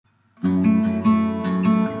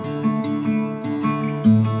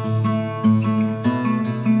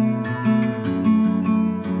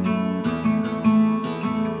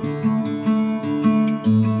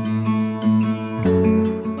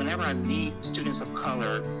students of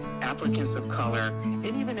color, applicants of color, and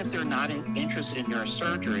even if they're not interested in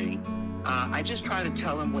neurosurgery, I just try to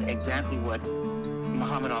tell them exactly what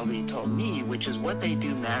Muhammad Ali told me, which is what they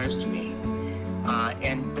do matters to me.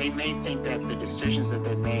 And they may think that the decisions that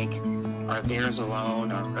they make are theirs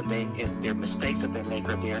alone, or if their mistakes that they make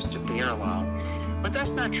are theirs to bear alone. But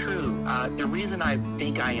that's not true. The reason I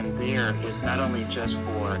think I am there is not only just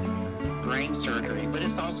for brain surgery, but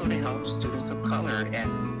it's also to help students of color,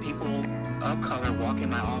 and people of color walk in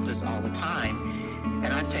my office all the time,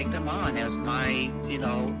 and I take them on as my,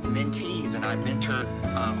 mentees, and I mentor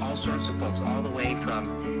all sorts of folks, all the way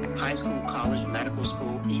from high school, college, medical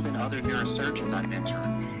school, even other neurosurgeons I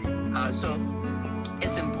mentor. So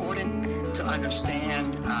it's important to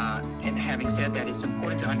understand, and having said that, it's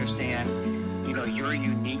important to understand, your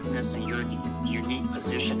uniqueness and your unique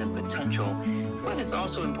position and potential. But it's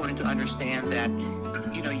also important to understand that,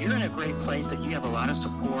 you're in a great place, that you have a lot of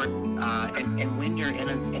support. And when you're in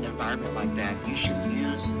an environment like that, you should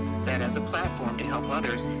use that as a platform to help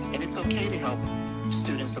others. And it's okay to help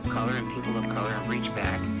students of color and people of color and reach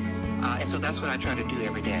back. And so that's what I try to do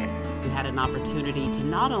every day. You had an opportunity to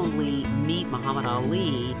not only meet Muhammad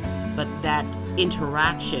Ali, but that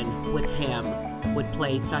interaction with him would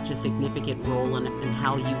play such a significant role in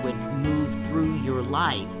how you would move through your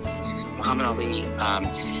life. Muhammad Ali,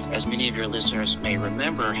 as many of your listeners may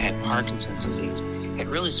remember, had Parkinson's disease, had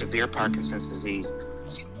really severe Parkinson's disease.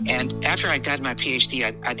 And after I got my PhD,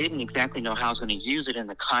 I didn't exactly know how I was going to use it in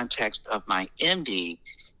the context of my MD.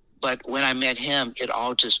 But when I met him, it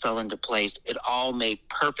all just fell into place. It all made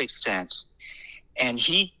perfect sense. And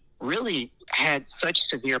he really had such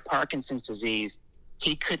severe Parkinson's disease,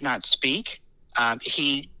 he could not speak.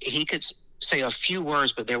 He could say a few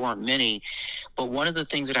words, but there weren't many. But one of the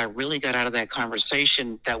things that I really got out of that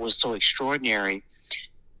conversation that was so extraordinary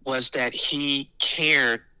was that he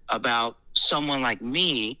cared about someone like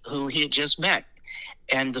me who he had just met.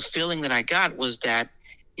 And the feeling that I got was that,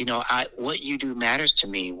 what you do matters to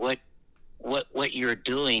me. What you're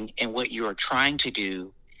doing and what you are trying to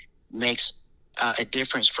do makes a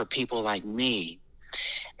difference for people like me.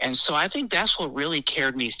 And so I think that's what really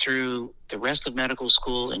carried me through the rest of medical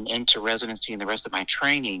school and into residency and the rest of my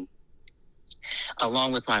training,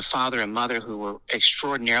 along with my father and mother, who were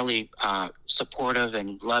extraordinarily supportive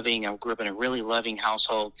and loving. I grew up in a really loving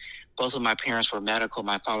household. Both of my parents were medical.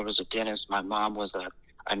 My father was a dentist. My mom was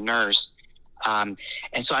a nurse. And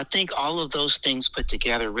so I think all of those things put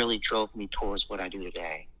together really drove me towards what I do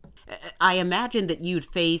today. I imagine that you'd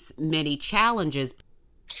face many challenges.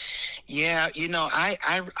 Yeah,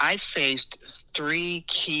 I faced three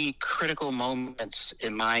key critical moments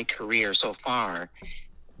in my career so far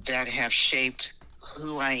that have shaped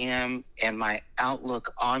who I am and my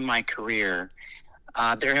outlook on my career.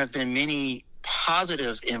 There have been many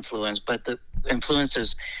positive influences, but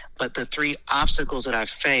the three obstacles that I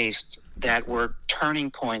faced that were turning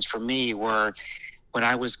points for me were when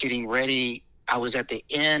I was getting ready. I was at the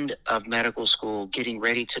end of medical school, getting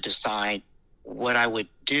ready to decide what I would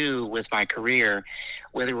do with my career,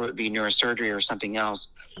 whether it would be neurosurgery or something else.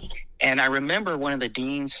 And I remember one of the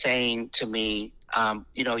deans saying to me,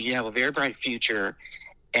 you have a very bright future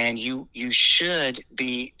and you should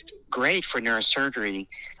be great for neurosurgery,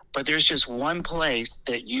 but there's just one place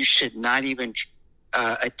that you should not even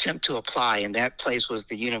attempt to apply. And that place was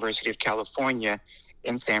the University of California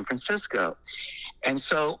in San Francisco. And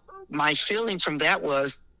so my feeling from that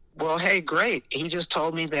was, well, hey, great. He just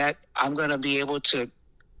told me that I'm going to be able to,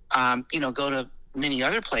 go to many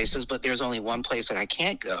other places, but there's only one place that I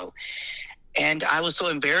can't go. And I was so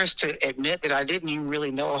embarrassed to admit that I didn't even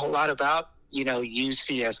really know a whole lot about,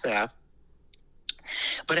 UCSF.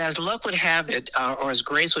 But as luck would have it, or as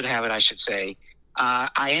grace would have it, I should say,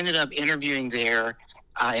 I ended up interviewing there,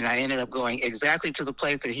 and I ended up going exactly to the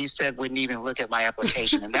place that he said wouldn't even look at my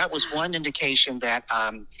application. And that was one indication that,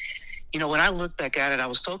 when I look back at it, I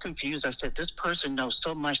was so confused. I said, this person knows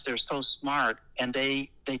so much. They're so smart. And they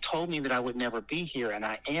told me that I would never be here, and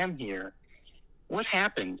I am here. What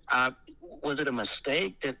happened? Was it a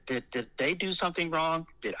mistake? Did they do something wrong?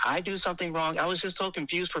 Did I do something wrong? I was just so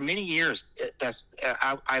confused for many years.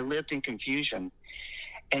 I lived in confusion.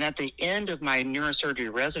 And at the end of my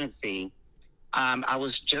neurosurgery residency, I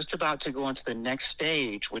was just about to go into the next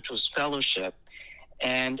stage, which was fellowship.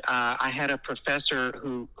 And I had a professor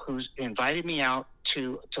who invited me out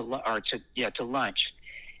to lunch.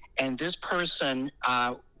 And this person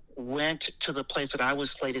went to the place that I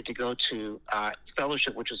was slated to go to,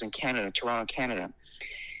 fellowship, which was in Canada, Toronto, Canada.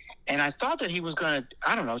 And I thought that he was going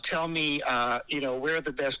to, tell me, where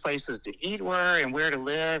the best places to eat were and where to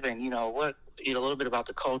live and, a little bit about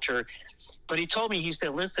the culture. But he told me, he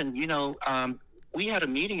said, listen, we had a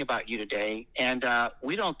meeting about you today, and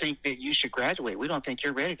we don't think that you should graduate. We don't think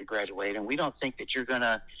you're ready to graduate, and we don't think that you're going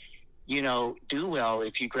to, do well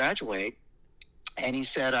if you graduate. And he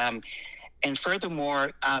said, and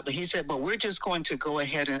furthermore, but he said, but we're just going to go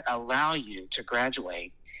ahead and allow you to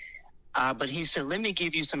graduate. But he said, let me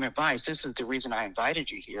give you some advice. This is the reason I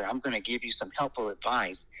invited you here. I'm going to give you some helpful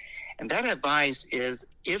advice. And that advice is,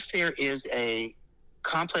 if there is a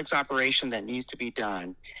complex operation that needs to be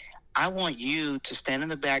done, I want you to stand in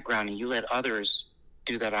the background and you let others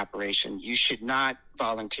do that operation. You should not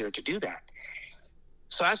volunteer to do that.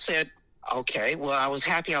 So I said, okay, well, I was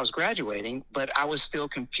happy I was graduating, but I was still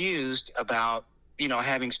confused about,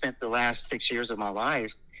 having spent the last 6 years of my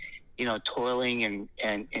life, toiling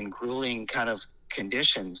and grueling kind of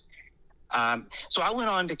conditions. So I went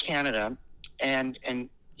on to Canada and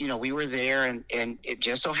we were there, and it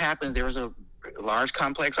just so happened there was a large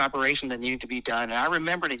complex operation that needed to be done. And I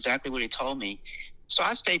remembered exactly what he told me. So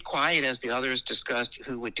I stayed quiet as the others discussed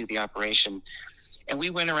who would do the operation. And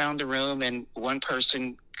we went around the room, and one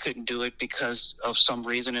person couldn't do it because of some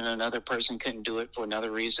reason, and another person couldn't do it for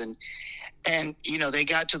another reason. And, they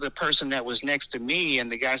got to the person that was next to me,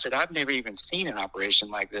 and the guy said, I've never even seen an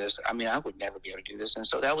operation like this. I mean, I would never be able to do this. And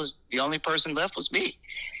so that was the only person left was me.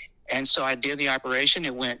 And so I did the operation.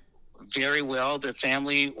 It went very well. The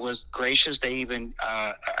family was gracious. They even,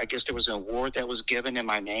 I guess there was an award that was given in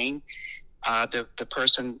my name. The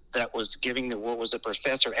person that was giving the award was a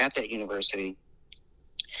professor at that university.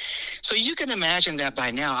 So you can imagine that by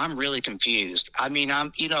now I'm really confused. I mean,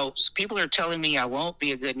 people are telling me I won't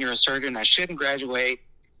be a good neurosurgeon. I shouldn't graduate.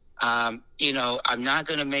 I'm not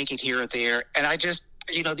going to make it here or there. And I just,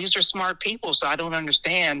 these are smart people. So I don't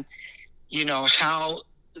understand, how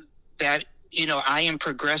that, I am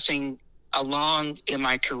progressing along in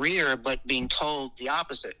my career, but being told the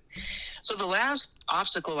opposite. So the last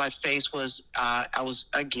obstacle I faced was I was,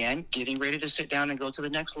 again, getting ready to sit down and go to the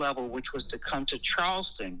next level, which was to come to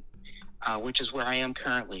Charleston, which is where I am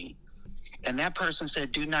currently. And that person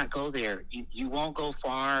said, do not go there. You won't go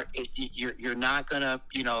far. You're not going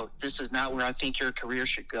to, this is not where I think your career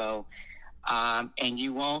should go. And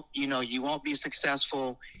you won't be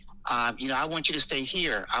successful. I want you to stay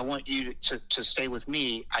here. I want you to stay with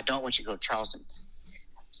me. I don't want you to go to Charleston.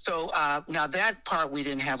 So now that part we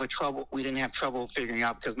didn't have trouble figuring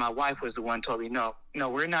out, because my wife was the one who told me, no,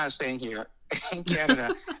 we're not staying here in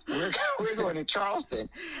Canada. we're going to Charleston.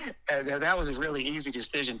 And that was a really easy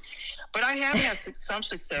decision. But I have had some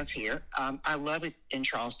success here. I love it in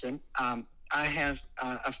Charleston. I have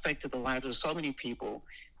affected the lives of so many people.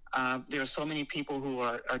 There are so many people who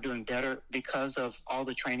are doing better because of all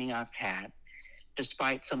the training I've had,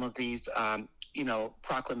 despite some of these,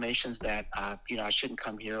 proclamations that, I shouldn't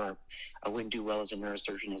come here, or I wouldn't do well as a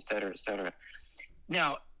neurosurgeon, et cetera, et cetera.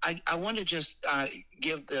 Now, I want to just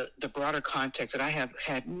give the broader context that I have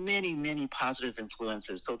had many, many positive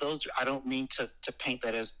influences. So those, I don't mean to paint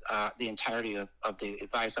that as the entirety of the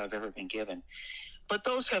advice I've ever been given. But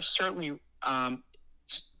those have certainly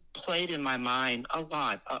played in my mind a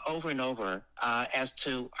lot, over and over, as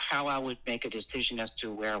to how I would make a decision as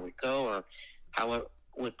to where I would go or how I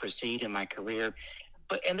would proceed in my career.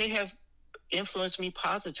 And they have influenced me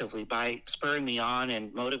positively by spurring me on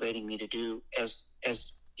and motivating me to do as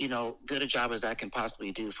good a job as I can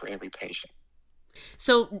possibly do for every patient.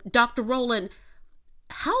 So, Dr. Rowland,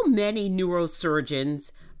 how many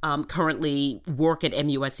neurosurgeons currently work at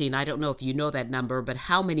MUSC? And I don't know if you know that number, but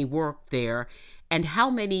how many work there? And how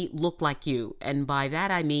many look like you? And by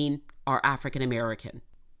that, I mean are African American.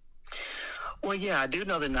 Well, yeah, I do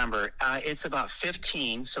know the number. It's about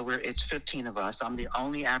 15. So it's 15 of us. I'm the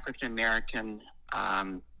only African American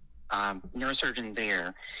neurosurgeon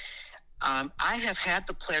there. I have had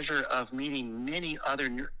the pleasure of meeting many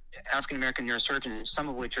other African American neurosurgeons, some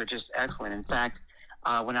of which are just excellent. In fact,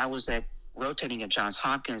 when I was rotating at Johns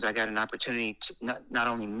Hopkins, I got an opportunity to not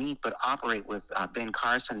only meet but operate with Ben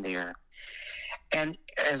Carson there. And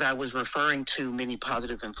as I was referring to many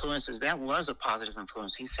positive influences, that was a positive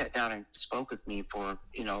influence. He sat down and spoke with me for,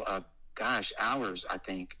 hours, I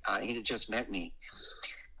think. He had just met me.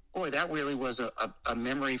 Boy, that really was a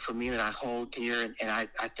memory for me that I hold dear and I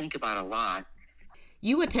think about a lot.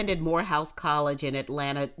 You attended Morehouse College in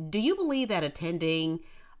Atlanta. Do you believe that attending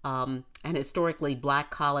an historically Black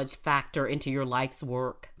college factor into your life's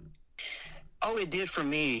work? Oh, it did for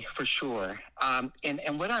me, for sure.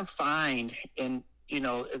 And what I find,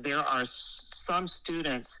 there are some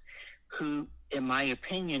students who, in my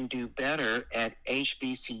opinion, do better at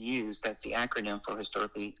HBCUs. That's the acronym for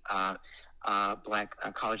historically Black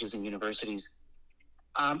colleges and universities.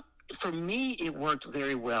 for me, it worked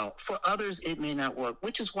very well. For others, it may not work,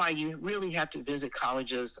 which is why you really have to visit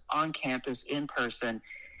colleges on campus in person.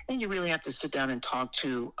 And you really have to sit down and talk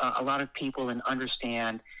to a lot of people and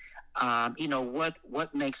understand,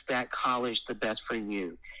 what makes that college the best for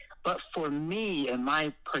you. But for me, in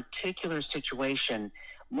my particular situation,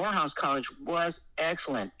 Morehouse College was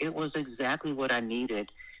excellent. It was exactly what I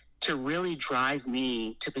needed to really drive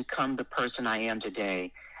me to become the person I am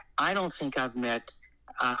today. I don't think I've met,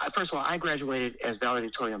 first of all, I graduated as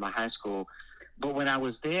valedictorian of my high school, but when I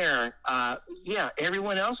was there,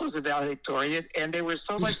 everyone else was a valedictorian, and they were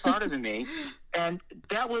so much smarter than me. And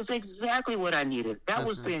that was exactly what I needed. That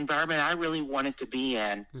was the environment I really wanted to be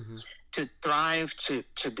in, to thrive, to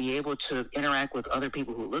be able to interact with other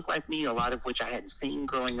people who look like me, a lot of which I hadn't seen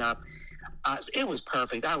growing up. It was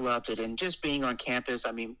perfect. I loved it. And just being on campus,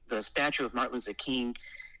 I mean, the statue of Martin Luther King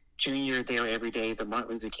Jr. there every day, the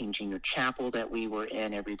Martin Luther King Jr. chapel that we were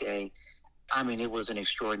in every day. I mean, it was an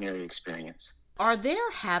extraordinary experience. Are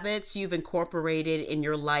there habits you've incorporated in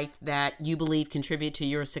your life that you believe contribute to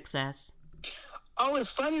your success? Oh, it's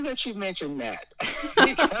funny that you mentioned that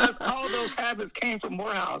because all those habits came from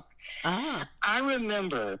Morehouse. I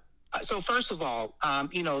remember. So first of all,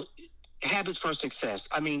 habits for success.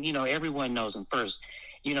 I mean, everyone knows them. First,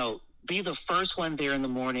 be the first one there in the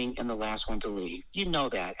morning and the last one to leave. You know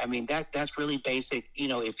that. I mean, that's really basic.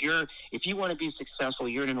 If you want to be successful,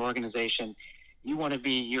 you're in an organization. You want to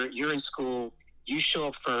be. You're in school. You show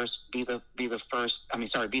up first. Be the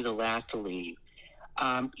last to leave.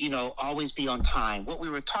 Always be on time. What we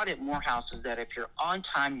were taught at Morehouse is that if you're on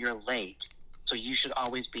time, you're late. So you should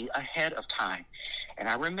always be ahead of time. And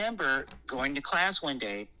I remember going to class one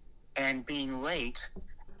day and being late,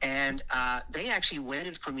 and they actually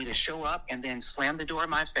waited for me to show up and then slam the door in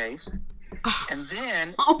my face. And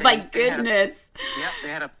then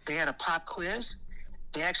They had a pop quiz.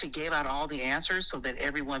 They actually gave out all the answers so that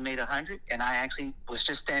everyone made 100, and I actually was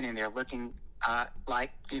just standing there looking I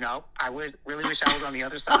would really wish I was on the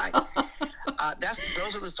other side.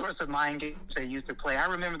 Those are the sorts of mind games they used to play. I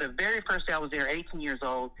remember the very first day I was there, 18 years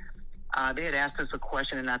old. They had asked us a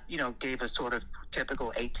question, and I, gave a sort of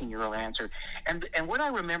typical 18-year-old answer. And what I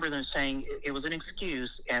remember them saying, it was an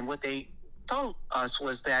excuse, and what they told us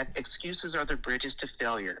was that excuses are the bridges to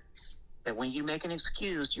failure. That when you make an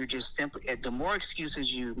excuse, you're just simply, the more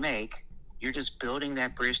excuses you make, you're just building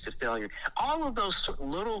that bridge to failure. All of those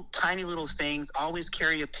tiny little things, always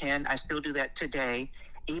carry a pen. I still do that today.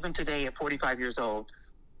 Even today at 45 years old,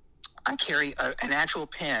 I carry an actual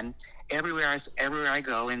pen everywhere I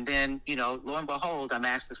go. And then, lo and behold, I'm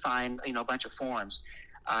asked to sign, a bunch of forms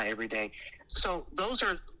every day. So those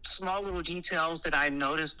are small little details that I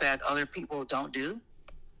noticed that other people don't do.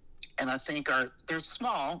 And I think they're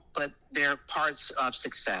small, but they're parts of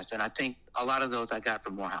success. And I think a lot of those I got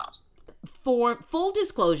from Morehouse. For full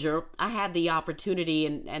disclosure, I had the opportunity,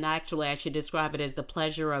 and actually I should describe it as the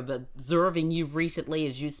pleasure of observing you recently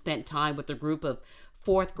as you spent time with a group of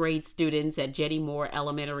 4th grade students at Jetty Moore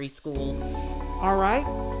Elementary School. All right.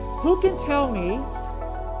 Who can tell me,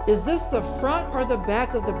 is this the front or the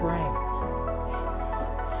back of the brain?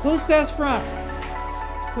 Who says front?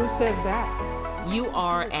 Who says back? You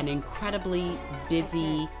are an incredibly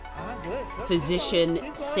busy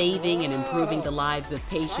physician, saving and improving the lives of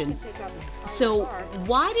patients. So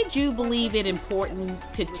why did you believe it important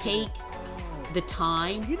to take the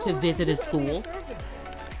time to visit a school?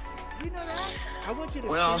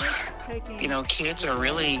 Well, kids are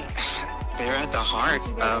really, they're at the heart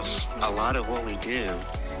of a lot of what we do.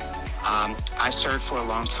 I served for a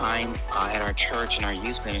long time at our church and our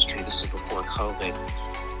youth ministry. This is before COVID.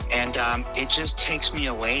 And it just takes me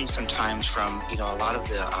away sometimes from, a lot of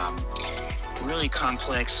the really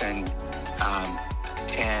complex and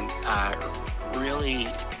really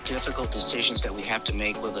difficult decisions that we have to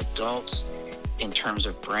make with adults in terms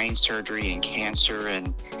of brain surgery and cancer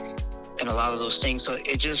and a lot of those things. So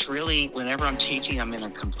it just really, whenever I'm teaching, I'm in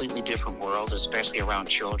a completely different world, especially around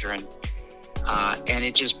children. And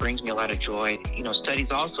it just brings me a lot of joy.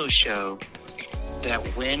 Studies also show that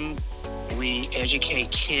when we educate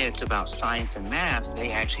kids about science and math,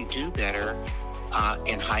 they actually do better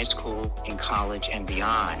in high school, in college, and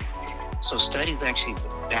beyond. So studies actually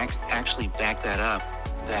back that up,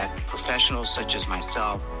 that professionals such as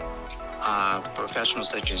myself, professionals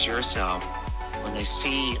such as yourself, when they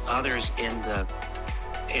see others in the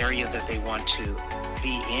area that they want to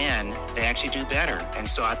be in, they actually do better. And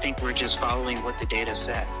so I think we're just following what the data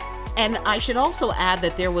says. And I should also add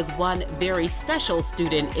that there was one very special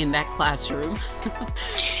student in that classroom.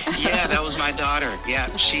 Yeah, that was my daughter. Yeah,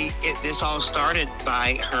 this all started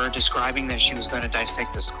by her describing that she was going to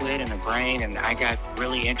dissect the squid in the brain, and I got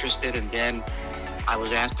really interested, and then I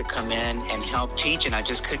was asked to come in and help teach, and I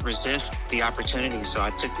just couldn't resist the opportunity, so I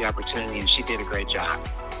took the opportunity, and she did a great job.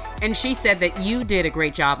 And she said that you did a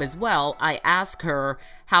great job as well. I asked her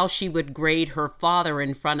how she would grade her father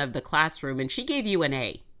in front of the classroom, and she gave you an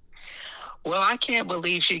A. Well, I can't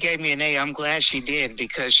believe she gave me an A. I'm glad she did,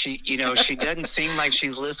 because she doesn't seem like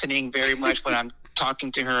she's listening very much when I'm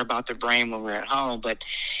talking to her about the brain when we're at home. But,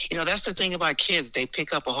 that's the thing about kids. They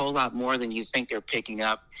pick up a whole lot more than you think they're picking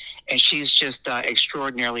up. And she's just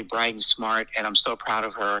extraordinarily bright and smart, and I'm so proud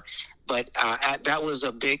of her. But that was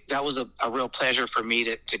a real pleasure for me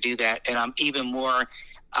to do that. And I'm even more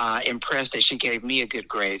impressed that she gave me a good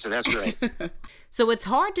grade. So that's great. So it's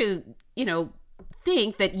hard to,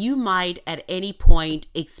 think that you might at any point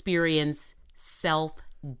experience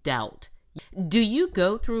self-doubt. Do you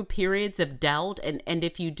go through periods of doubt? And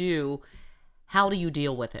if you do, how do you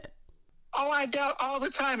deal with it? Oh, I doubt all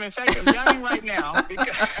the time. In fact, I'm doubting right now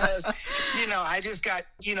because, I just got,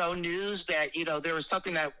 news that, there was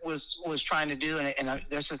something that was trying to do, and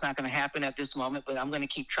that's just not going to happen at this moment, but I'm going to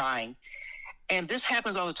keep trying. And this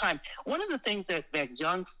happens all the time. One of the things that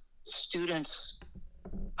young students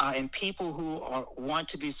and people who want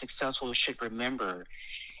to be successful should remember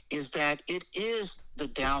is that it is the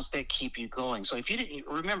doubts that keep you going. So if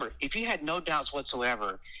you had no doubts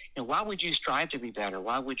whatsoever, why would you strive to be better?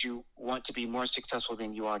 Why would you want to be more successful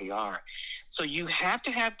than you already are? So you have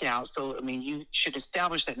to have doubts. So, you should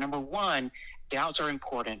establish that, number one, doubts are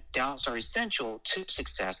important. Doubts are essential to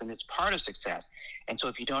success, and it's part of success. And so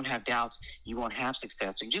if you don't have doubts, you won't have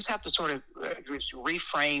success. So you just have to sort of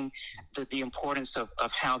reframe the importance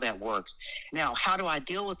of how that works. Now, how do I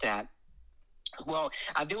deal with that? Well,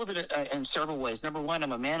 I deal with it in several ways. Number one,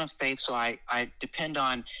 I'm a man of faith, so I depend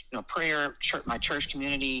on prayer, my church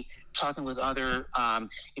community, talking with other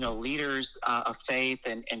leaders of faith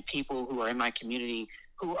and people who are in my community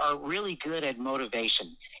who are really good at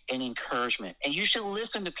motivation and encouragement. And you should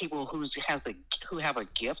listen to people who have a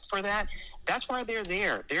gift for that. That's why they're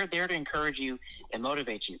there. They're there to encourage you and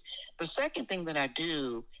motivate you. The second thing that I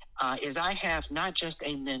do is I have not just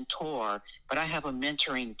a mentor, but I have a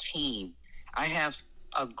mentoring team. I have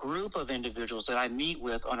a group of individuals that I meet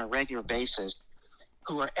with on a regular basis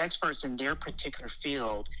who are experts in their particular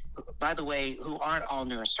field, by the way, who aren't all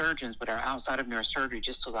neurosurgeons, but are outside of neurosurgery,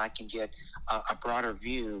 just so that I can get a broader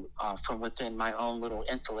view from within my own little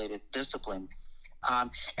insulated discipline.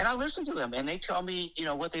 And I listen to them, and they tell me,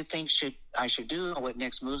 what they think I should do, or what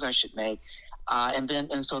next moves I should make.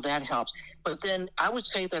 And so that helps. But then I would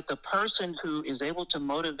say that the person who is able to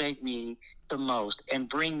motivate me the most and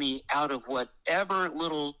bring me out of whatever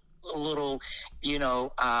little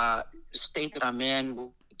state that I'm in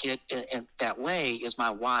get in that way is my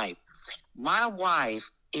wife. My wife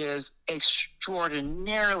is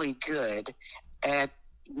extraordinarily good at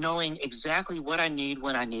knowing exactly what I need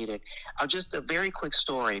when I need it. Just a very quick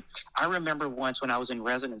story. I remember once when I was in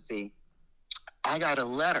residency, I got a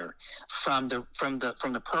letter from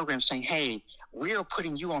the program saying, "Hey, we are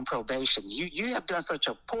putting you on probation. You have done such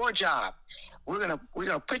a poor job. We're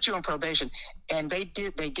gonna put you on probation." And they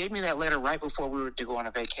gave me that letter right before we were to go on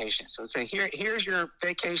a vacation. So say, here's your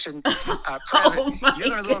vacation present. You're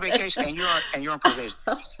gonna go on vacation, and you're on probation.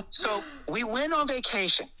 So we went on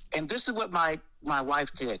vacation, and this is what my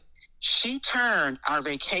wife did. She turned our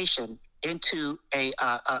vacation into a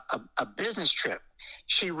business trip.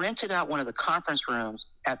 She rented out one of the conference rooms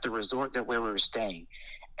at the resort where we were staying.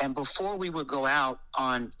 And before we would go out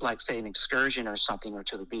on, like, say, an excursion or something, or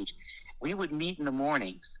to the beach, we would meet in the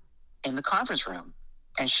mornings in the conference room.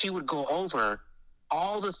 And she would go over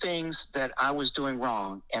all the things that I was doing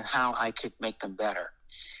wrong and how I could make them better.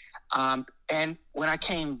 And when I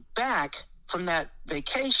came back from that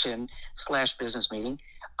vacation / business meeting,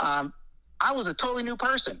 I was a totally new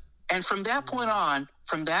person. And from that point on,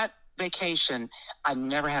 from that vacation, I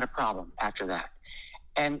never had a problem after that.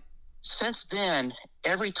 And since then,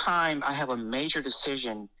 every time I have a major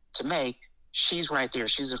decision to make, she's right there.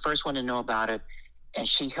 She's the first one to know about it. And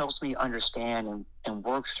she helps me understand and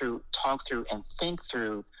work through, talk through, and think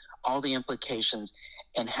through all the implications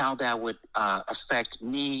and how that would affect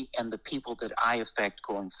me and the people that I affect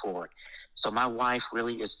going forward. So my wife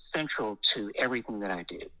really is central to everything that I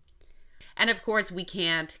do. And of course, we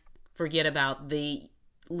can't forget about the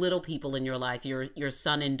little people in your life, your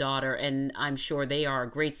son and daughter, and I'm sure they are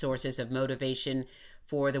great sources of motivation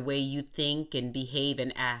for the way you think and behave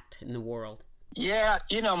and act in the world. Yeah,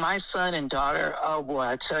 my son and daughter, oh boy,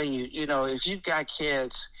 I tell you, if you've got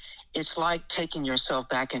kids, it's like taking yourself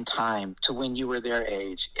back in time to when you were their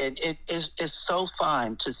age. It's so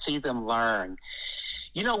fun to see them learn.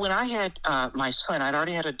 When I had my son, I'd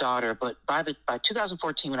already had a daughter, but by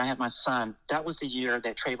 2014, when I had my son, that was the year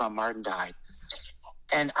that Trayvon Martin died.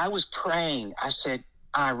 And I was praying. I said,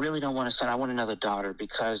 I really don't want a son. I want another daughter,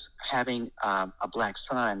 because having a black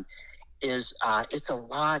son is it's a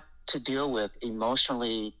lot to deal with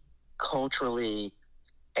emotionally, culturally,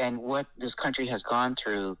 and what this country has gone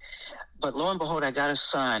through. But lo and behold, I got a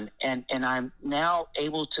son, and I'm now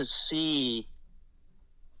able to see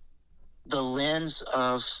the lens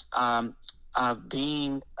of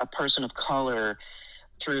being a person of color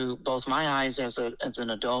through both my eyes as an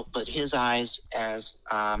adult, but his eyes as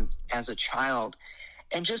a child,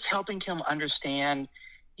 and just helping him understand,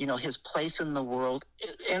 his place in the world,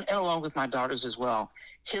 and along with my daughters as well,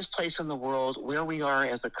 his place in the world, where we are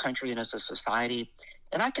as a country and as a society.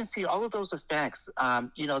 And I can see all of those effects,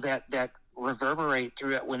 that reverberate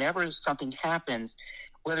through it whenever something happens,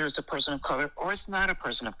 whether it's a person of color or it's not a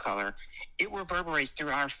person of color. It reverberates through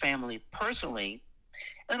our family personally.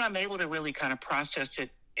 And I'm able to really kind of process it.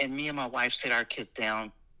 And me and my wife sit our kids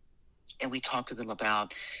down and we talk to them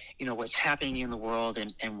about, what's happening in the world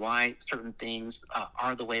and why certain things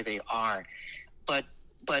are the way they are. But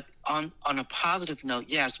on a positive note,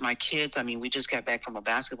 yes, my kids, we just got back from a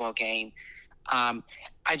basketball game.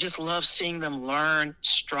 I just love seeing them learn,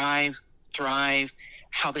 strive, thrive,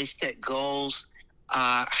 how they set goals,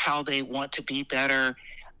 how they want to be better.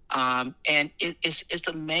 And it's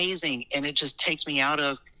amazing. And it just takes me out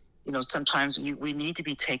of, sometimes we need to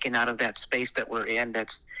be taken out of that space that we're in,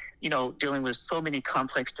 that's, dealing with so many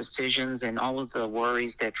complex decisions and all of the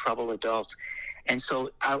worries that trouble adults. And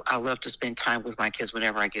so I love to spend time with my kids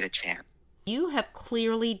whenever I get a chance. You have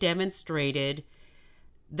clearly demonstrated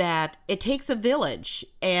that it takes a village.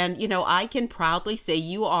 And, I can proudly say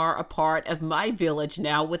you are a part of my village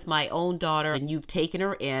now with my own daughter, and you've taken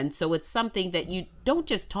her in. So it's something that you don't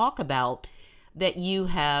just talk about, that you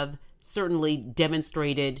have certainly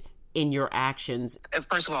demonstrated in your actions.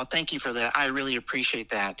 First of all, thank you for that. I really appreciate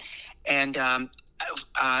that. And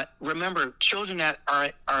remember, children that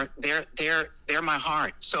are they're my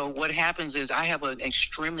heart. So what happens is I have an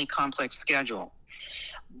extremely complex schedule,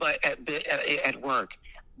 but at work.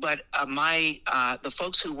 But the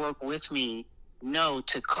folks who work with me know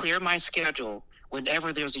to clear my schedule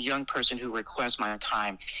whenever there's a young person who requests my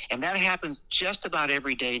time. And that happens just about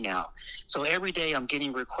every day now. So every day I'm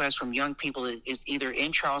getting requests from young people, is either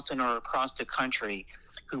in Charleston or across the country,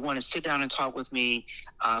 who want to sit down and talk with me,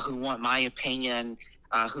 who want my opinion,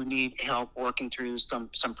 who need help working through some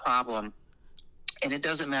problem. And it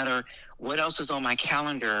doesn't matter what else is on my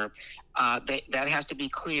calendar. That has to be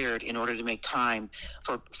cleared in order to make time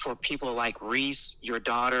for people like Reese, your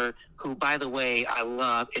daughter, who, by the way, I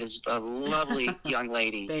love, is a lovely young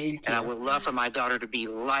lady. Thank you. And I would love for my daughter to be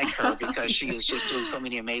like her, because she is just doing so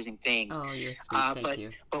many amazing things. Oh, you're sweet. Thank you.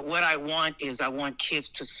 But what I want is kids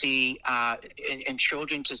to see and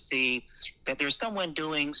children to see that there's someone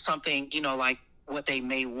doing something, like what they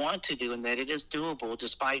may want to do, and that it is doable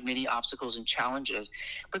despite many obstacles and challenges,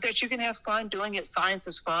 but that you can have fun doing it. Science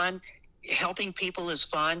is fun. Helping people is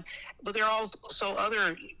fun, but there are also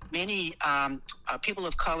many people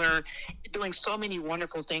of color doing so many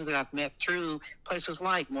wonderful things that I've met through places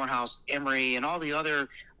like Morehouse, Emory, and all the other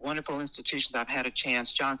wonderful institutions I've had a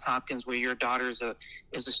chance. Johns Hopkins, where your daughter is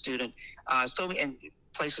a student, and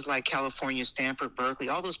places like California, Stanford, Berkeley,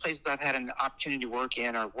 all those places I've had an opportunity to work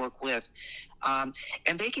in or work with. And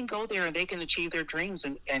they can go there and they can achieve their dreams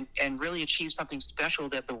and really achieve something special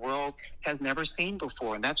that the world has never seen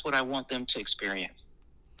before. And that's what I want them to experience.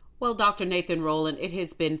 Well, Dr. Nathan Rowland, it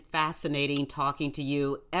has been fascinating talking to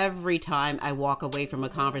you. Every time I walk away from a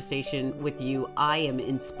conversation with you, I am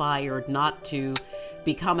inspired not to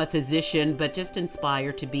become a physician, but just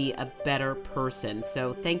inspired to be a better person.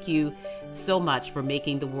 So thank you so much for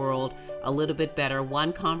making the world a little bit better.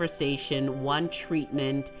 One conversation, one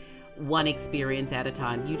treatment, one experience at a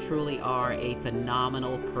time. You truly are a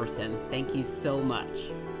phenomenal person. Thank you so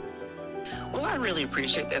much. Well, I really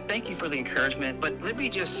appreciate that. Thank you for the encouragement. But let me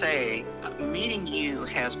just say, meeting you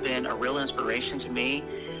has been a real inspiration to me.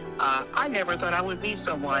 I never thought I would meet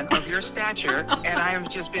someone of your stature, and I have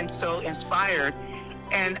just been so inspired.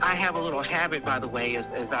 And I have a little habit, by the way,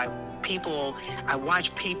 as I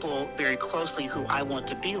watch people very closely who I want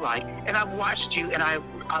to be like. And I've watched you, and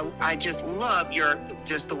I just love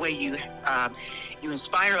the way you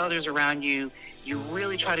inspire others around you. You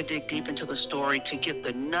really try to dig deep into the story to get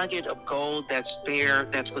the nugget of gold that's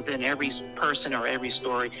within every person or every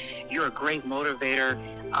story. You're a great motivator.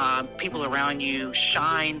 People around you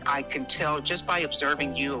shine. I can tell just by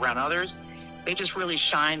observing you around others. They just really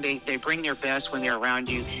shine. They bring their best when they're around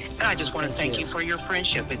you. And I just want to thank you for your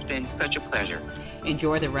friendship. It's been such a pleasure.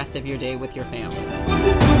 Enjoy the rest of your day with your family.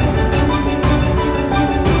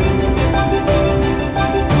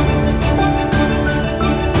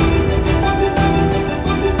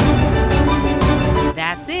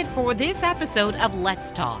 That's it for this episode of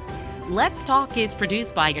Let's Talk. Let's Talk is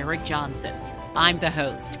produced by Eric Johnson. I'm the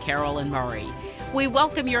host, Carolyn Murray. We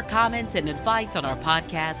welcome your comments and advice on our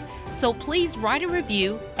podcast, so please write a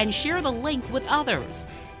review and share the link with others.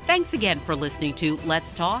 Thanks again for listening to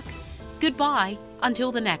Let's Talk. Goodbye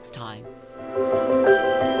until the next time.